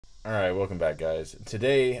Alright, welcome back guys.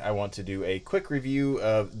 Today I want to do a quick review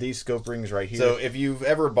of these scope rings right here. So if you've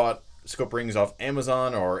ever bought scope rings off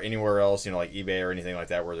Amazon or anywhere else, you know, like eBay or anything like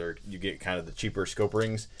that, where you get kind of the cheaper scope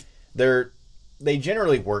rings, they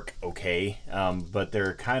generally work okay, but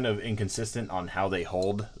they're kind of inconsistent on how they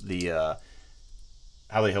hold the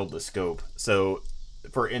scope. So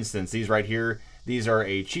for instance, these right here, these are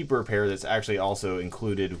a cheaper pair that's actually also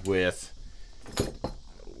included with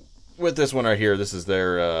this one right here. This is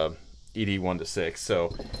their ED 1-6.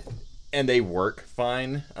 So, and they work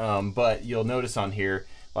fine, but you'll notice on here,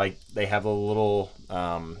 like, they have a little,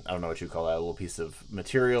 I don't know what you call that, a little piece of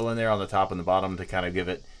material in there on the top and the bottom to kind of give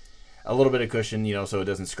it a little bit of cushion, you know, so it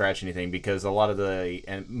doesn't scratch anything, because a lot of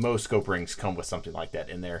and most scope rings come with something like that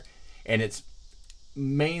in there. And it's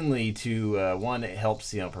mainly to, one, it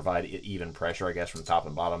helps, you know, provide even pressure, I guess, from top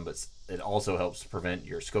and bottom, but it also helps prevent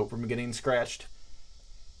your scope from getting scratched.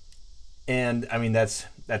 And I mean, that's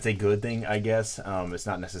a good thing, I guess. It's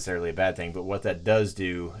not necessarily a bad thing, but what that does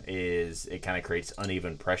do is it kind of creates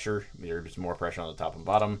uneven pressure. There's more pressure on the top and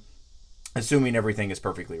bottom, assuming everything is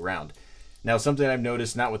perfectly round. Now, something I've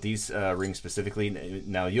noticed, not with these rings specifically,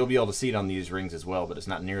 now you'll be able to see it on these rings as well, but it's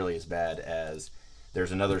not nearly as bad as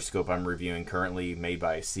there's another scope I'm reviewing currently made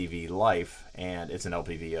by CV Life, and it's an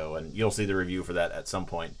LPVO, and you'll see the review for that at some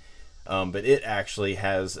point. But it actually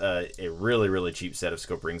has a really, really cheap set of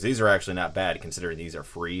scope rings. These are actually not bad, considering these are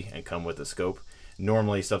free and come with the scope.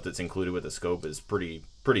 Normally, stuff that's included with the scope is pretty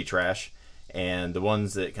trash. And the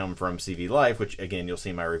ones that come from CV Life, which again you'll see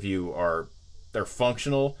in my review, they're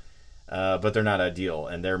functional, but they're not ideal.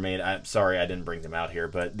 And they're made. I'm sorry I didn't bring them out here,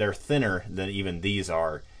 but they're thinner than even these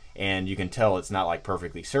are. And you can tell it's not like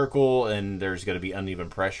perfectly circle, and there's going to be uneven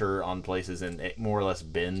pressure on places, and it more or less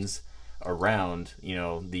bends around, you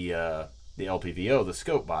know, the LPVO, the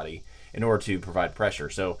scope body, in order to provide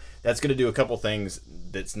pressure. So that's going to do a couple things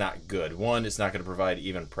that's not good. One, it's not going to provide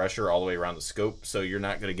even pressure all the way around the scope, so you're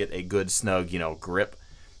not going to get a good snug, you know, grip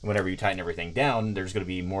whenever you tighten everything down. There's going to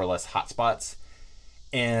be more or less hot spots,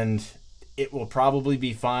 and it will probably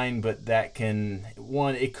be fine, but that can,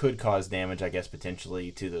 one, it could cause damage, I guess,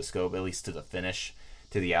 potentially to the scope, at least to the finish,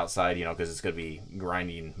 to the outside, you know, because it's going to be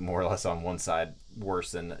grinding more or less on one side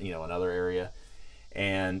worse than, you know, another area.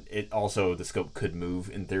 And it also, the scope could move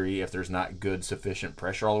in theory if there's not good sufficient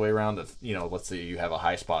pressure all the way around. If, you know, let's say you have a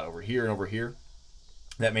high spot over here and over here,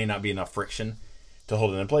 that may not be enough friction to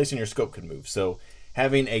hold it in place, and your scope could move. So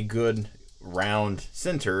having a good round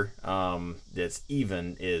center that's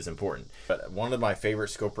even is important. But one of my favorite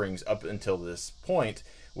scope rings up until this point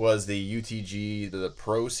was the UTG, the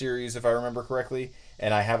Pro series, if I remember correctly.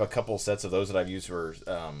 And I have a couple sets of those that I've used for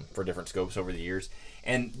different scopes over the years,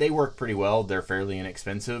 and they work pretty well. They're fairly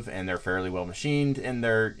inexpensive, and they're fairly well machined, and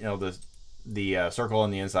they're, you know, the circle on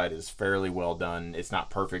the inside is fairly well done. It's not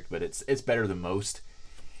perfect, but it's better than most.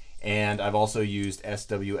 And I've also used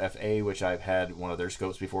SWFA, which I've had one of their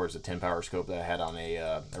scopes before. It's a 10 power scope that I had on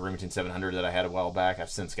a Remington 700 that I had a while back. I've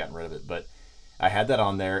since gotten rid of it, but I had that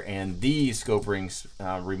on there, and these scope rings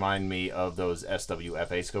remind me of those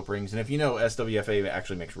SWFA scope rings. And if you know, SWFA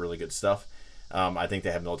actually makes really good stuff. I think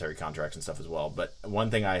they have military contracts and stuff as well. But one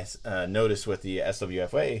thing I noticed with the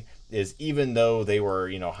SWFA is, even though they were,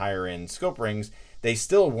 you know, higher end scope rings, they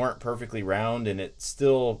still weren't perfectly round, and it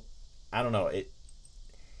still, I don't know,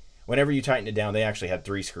 whenever you tighten it down, they actually had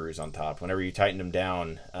 3 screws on top. Whenever you tighten them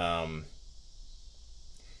down,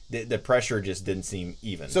 the pressure just didn't seem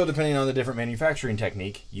even. So depending on the different manufacturing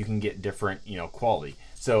technique, you can get different, you know, quality.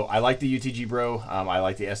 So I like the UTG Bro, I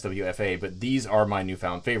like the SWFA, but these are my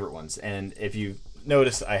newfound favorite ones. And if you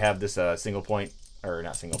notice, I have this single point, or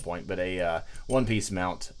not single point, but a one-piece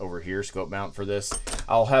mount over here, scope mount for this.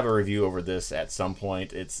 I'll have a review over this at some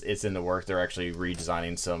point. It's in the work. They're actually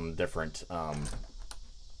redesigning some different some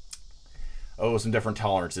different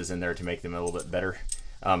tolerances in there to make them a little bit better.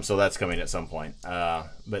 So that's coming at some point.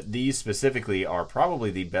 But these specifically are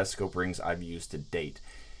probably the best scope rings I've used to date.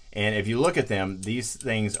 And if you look at them, these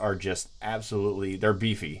things are just absolutely, they're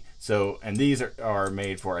beefy. So, and these are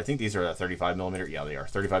made for, I think these are a 35 millimeter. Yeah, they are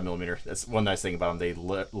 35 millimeter. That's one nice thing about them. They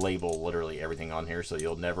label literally everything on here, so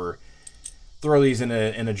you'll never throw these in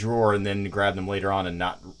a drawer and then grab them later on and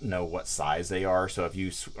not know what size they are. So if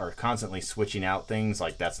you are constantly switching out things,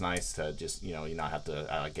 like, that's nice to just, you know, you not have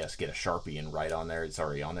to, I guess, get a Sharpie and write on there. It's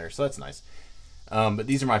already on there, so that's nice. But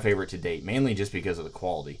these are my favorite to date, mainly just because of the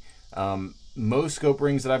quality. Most scope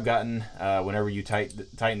rings that I've gotten, whenever you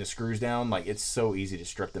tighten the screws down, like, it's so easy to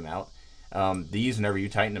strip them out. These, whenever you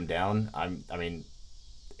tighten them down, I mean,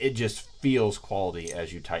 it just feels quality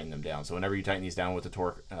as you tighten them down. So whenever you tighten these down with a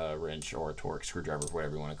torque wrench or a torque screwdriver,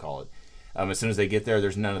 whatever you want to call it, As soon as they get there,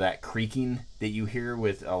 there's none of that creaking that you hear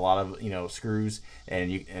with a lot of, you know, screws,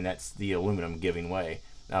 and that's the aluminum giving way.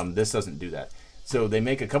 This doesn't do that. So they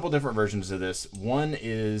make a couple different versions of this. One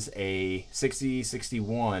is a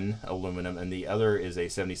 6061 aluminum, and the other is a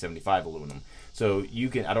 7075 aluminum. So you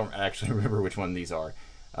can, I don't actually remember which one these are,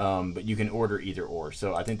 but you can order either or.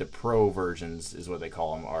 So I think the Pro versions is what they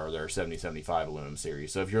call them, are their 7075 aluminum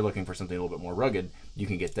series. So if you're looking for something a little bit more rugged, you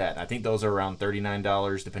can get that. And I think those are around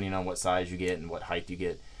 $39, depending on what size you get and what height you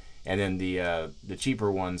get. And then the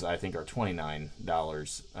cheaper ones, I think, are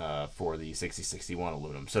 $29 for the 6061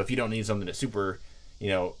 aluminum. So if you don't need something that's super, you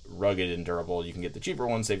know, rugged and durable, you can get the cheaper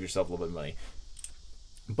one, save yourself a little bit of money.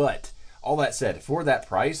 But all that said, for that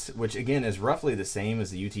price, which again is roughly the same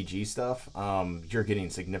as the UTG stuff, you're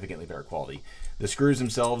getting significantly better quality. The screws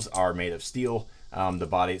themselves are made of steel. The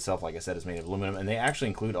body itself, like I said, is made of aluminum, and they actually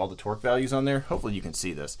include all the torque values on there. Hopefully you can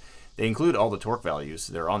see this. They include all the torque values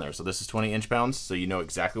that are on there. So this is 20 inch-pounds, so you know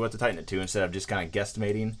exactly what to tighten it to instead of just kind of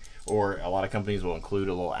guesstimating. Or a lot of companies will include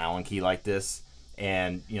a little Allen key like this,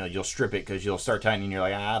 and you know, you'll strip it because you'll start tightening and you're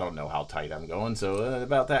like, I don't know how tight I'm going, so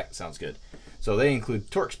about that sounds good. So they include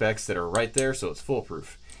torque specs that are right there, so it's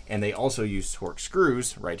foolproof. And they also use torque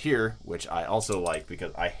screws right here, which I also like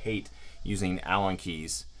because I hate using Allen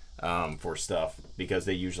keys for stuff, because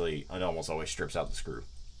it almost always strips out the screw.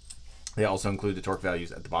 They also include the torque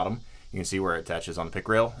values at the bottom. You can see where it attaches on the pick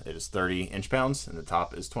rail. It is 30 inch-pounds, and the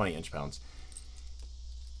top is 20 inch-pounds.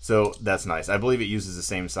 So that's nice. I believe it uses the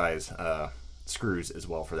same size screws as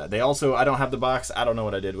well for that. They also, I don't have the box. I don't know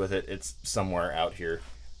what I did with it. It's somewhere out here.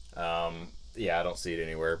 Yeah, I don't see it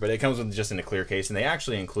anywhere. But it comes with just in a clear case, and they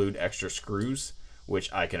actually include extra screws,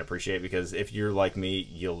 which I can appreciate, because if you're like me,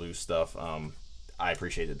 you'll lose stuff. I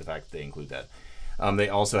appreciated the fact that they include that. They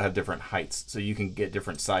also have different heights, so you can get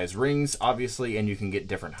different size rings, obviously, and you can get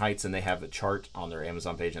different heights, and they have a chart on their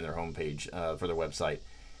Amazon page and their home page for their website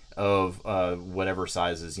of whatever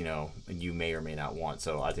sizes, you know, you may or may not want.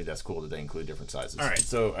 So I think that's cool that they include different sizes. All right,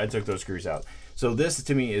 so I took those screws out. So this,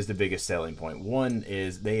 to me, is the biggest selling point. One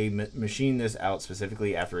is they machine this out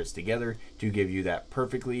specifically after it's together to give you that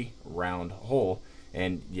perfectly round hole.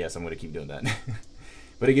 And yes, I'm going to keep doing that.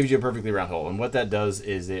 But it gives you a perfectly round hole. And what that does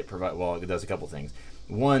is it does a couple things.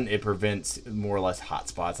 One, it prevents more or less hot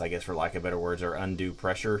spots, I guess for lack of better words, or undue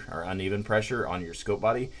pressure or uneven pressure on your scope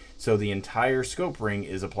body. So the entire scope ring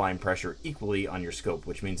is applying pressure equally on your scope,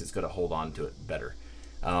 which means it's going to hold on to it better.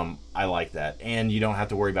 I like that. And you don't have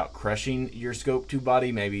to worry about crushing your scope tube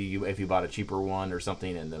body. Maybe if you bought a cheaper one or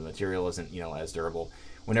something and the material isn't, you know, as durable.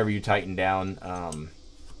 Whenever you tighten down,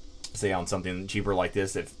 say on something cheaper like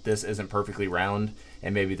this, if this isn't perfectly round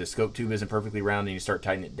and maybe the scope tube isn't perfectly round and you start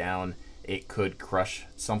tightening it down, it could crush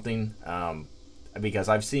something. Because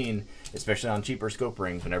I've seen, especially on cheaper scope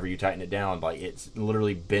rings, whenever you tighten it down, like it's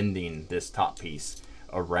literally bending this top piece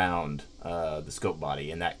around the scope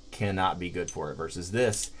body, and that cannot be good for it. Versus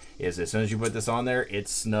this is, as soon as you put this on there,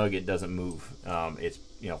 it's snug, it doesn't move. It's,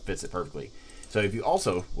 you know, fits it perfectly. So if you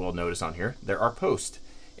also will notice on here, there are posts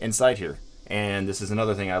inside here. And this is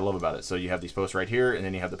another thing I love about it. So you have these posts right here, and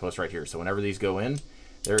then you have the post right here. So whenever these go in,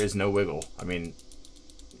 there is no wiggle. I mean,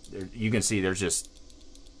 you can see there's just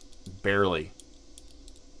barely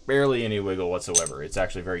any wiggle whatsoever. It's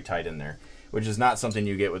actually very tight in there, which is not something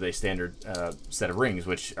you get with a standard set of rings,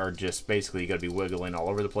 which are just basically going to be wiggling all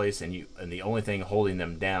over the place, and the only thing holding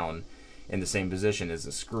them down in the same position is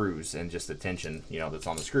the screws and just the tension, you know, that's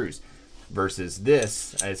on the screws. Versus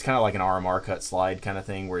this, it's kind of like an RMR cut slide kind of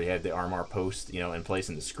thing, where you have the RMR post, you know, in place,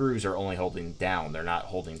 and the screws are only holding down. They're not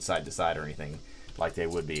holding side to side or anything like they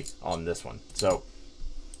would be on this one. So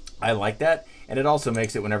I like that, and it also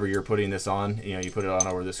makes it, whenever you're putting this on, you know, you put it on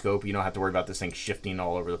over the scope, you don't have to worry about this thing shifting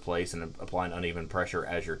all over the place and applying uneven pressure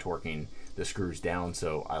as you're torquing the screws down.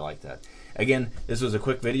 So I like that. Again, this was a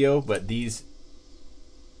quick video, but these,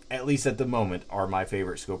 at least at the moment, are my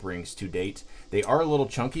favorite scope rings to date. They are a little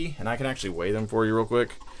chunky, and I can actually weigh them for you real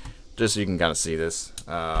quick, just so you can kind of see this.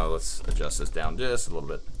 Let's adjust this down just a little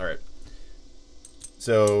bit. All right.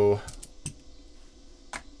 So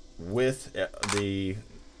with the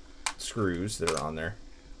screws that are on there,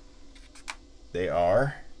 they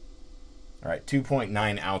are, all right,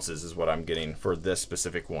 2.9 ounces is what I'm getting for this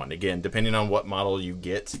specific one. Again, depending on what model you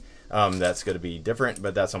get, that's going to be different,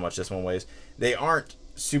 but that's how much this one weighs. They aren't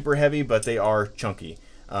super heavy, but they are chunky.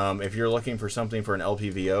 If you're looking for something for an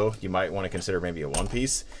LPVO, you might want to consider maybe a one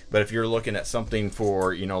piece. But if you're looking at something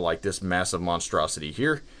for, you know, like this massive monstrosity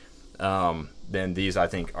here, then these, I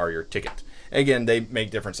think, are your ticket. Again, they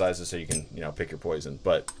make different sizes, so you can, you know, pick your poison.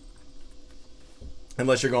 But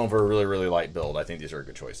unless you're going for a really, really light build, I think these are a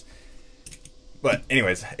good choice. But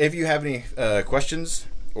anyways, if you have any questions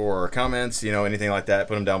or comments, you know, anything like that,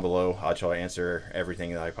 put them down below. I'll try to answer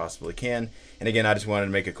everything that I possibly can. And again, I just wanted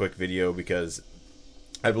to make a quick video because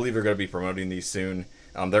I believe they're going to be promoting these soon.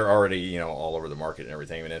 They're already, you know, all over the market and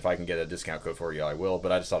everything. And if I can get a discount code for you, I will.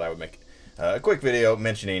 But I just thought I would make a quick video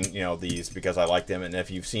mentioning, you know, these because I like them. And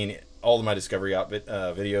if you've seen all of my DiscoveryOpt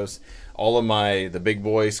videos, all of the big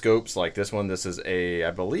boy scopes, like this one, this is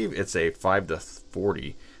I believe it's a 5 to 40,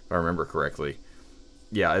 if I remember correctly.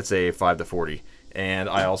 Yeah, it's a 5 to 40. And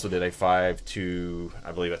I also did a 5 to,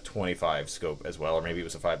 I believe, a 25 scope as well, or maybe it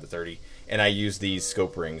was a 5 to 30. And I used these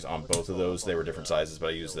scope rings on both of those. They were different sizes, but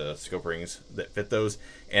I used the scope rings that fit those,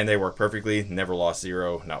 and they work perfectly. Never lost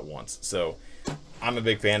zero, not once. So I'm a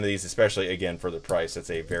big fan of these, especially, again, for the price. It's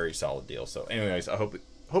a very solid deal. So anyways, I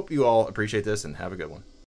hope you all appreciate this, and have a good one.